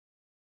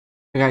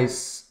Hey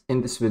guys,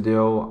 in this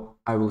video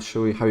I will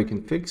show you how you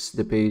can fix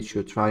the page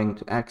you're trying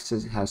to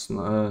access. It has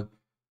no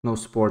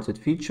supported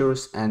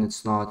features and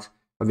it's not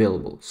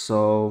available.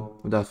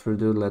 So without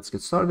further ado, let's get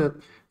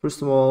started.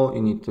 First of all,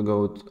 you need to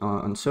go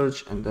on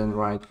search and then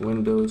write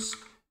Windows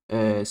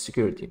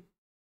security,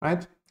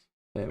 right?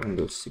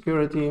 Windows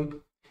security,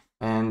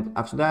 and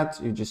after that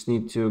you just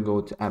need to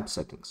go to app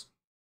settings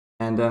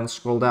and then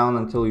scroll down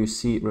until you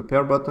see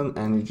repair button,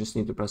 and you just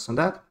need to press on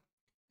that.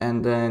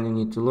 And then you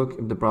need to look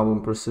if the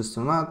problem persists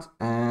or not,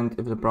 and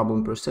if the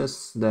problem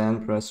persists,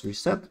 then press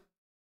reset.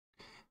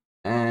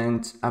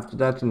 And after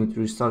that you need to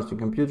restart your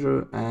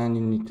computer and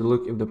you need to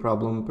look if the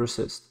problem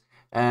persists.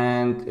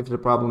 And if the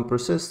problem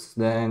persists,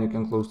 then you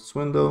can close this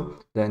window.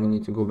 Then you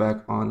need to go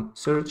back on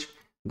search.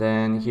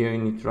 Then here you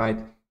need to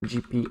write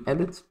gp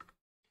edit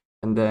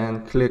and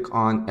then click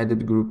on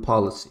edit group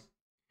policy,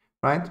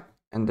 right?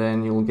 And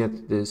then you'll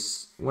get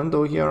this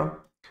window here.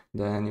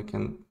 Then you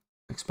can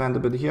expand a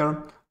bit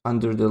here.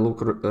 Under the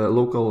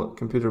local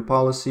computer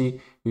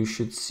policy, you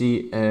should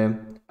see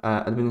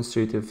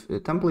administrative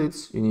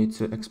templates. You need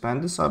to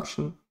expand this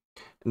option,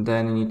 and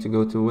then you need to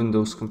go to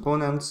Windows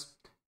Components.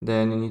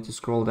 Then you need to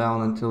scroll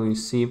down until you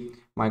see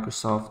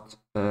Microsoft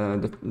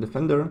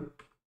Defender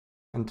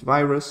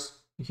Antivirus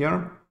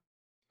here,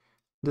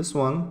 this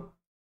one.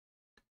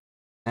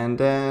 And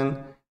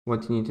then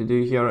what you need to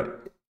do here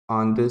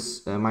on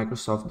this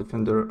Microsoft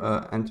Defender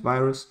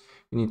Antivirus,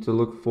 you need to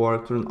look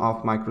for turn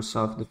off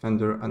Microsoft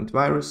Defender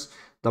Antivirus,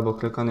 double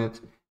click on it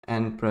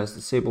and press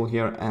disable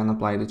here and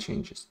apply the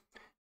changes.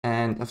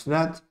 And after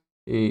that,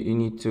 you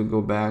need to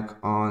go back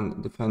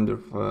on Defender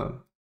for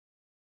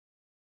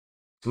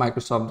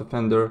Microsoft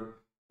Defender,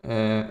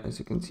 as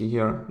you can see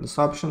here, this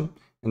option,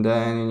 and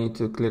then you need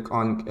to click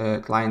on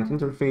client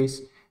interface,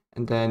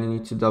 and then you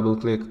need to double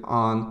click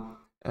on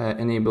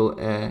enable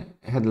a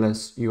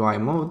headless UI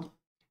mode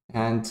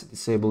and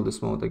disable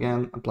this mode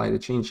again, apply the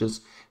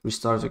changes,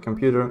 restart your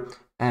computer,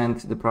 and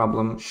the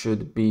problem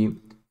should be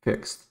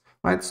fixed.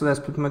 Right, so that's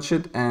pretty much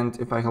it. And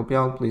if I help you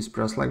out, please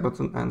press like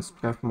button and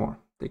subscribe for more.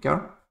 Take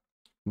care.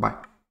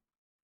 Bye.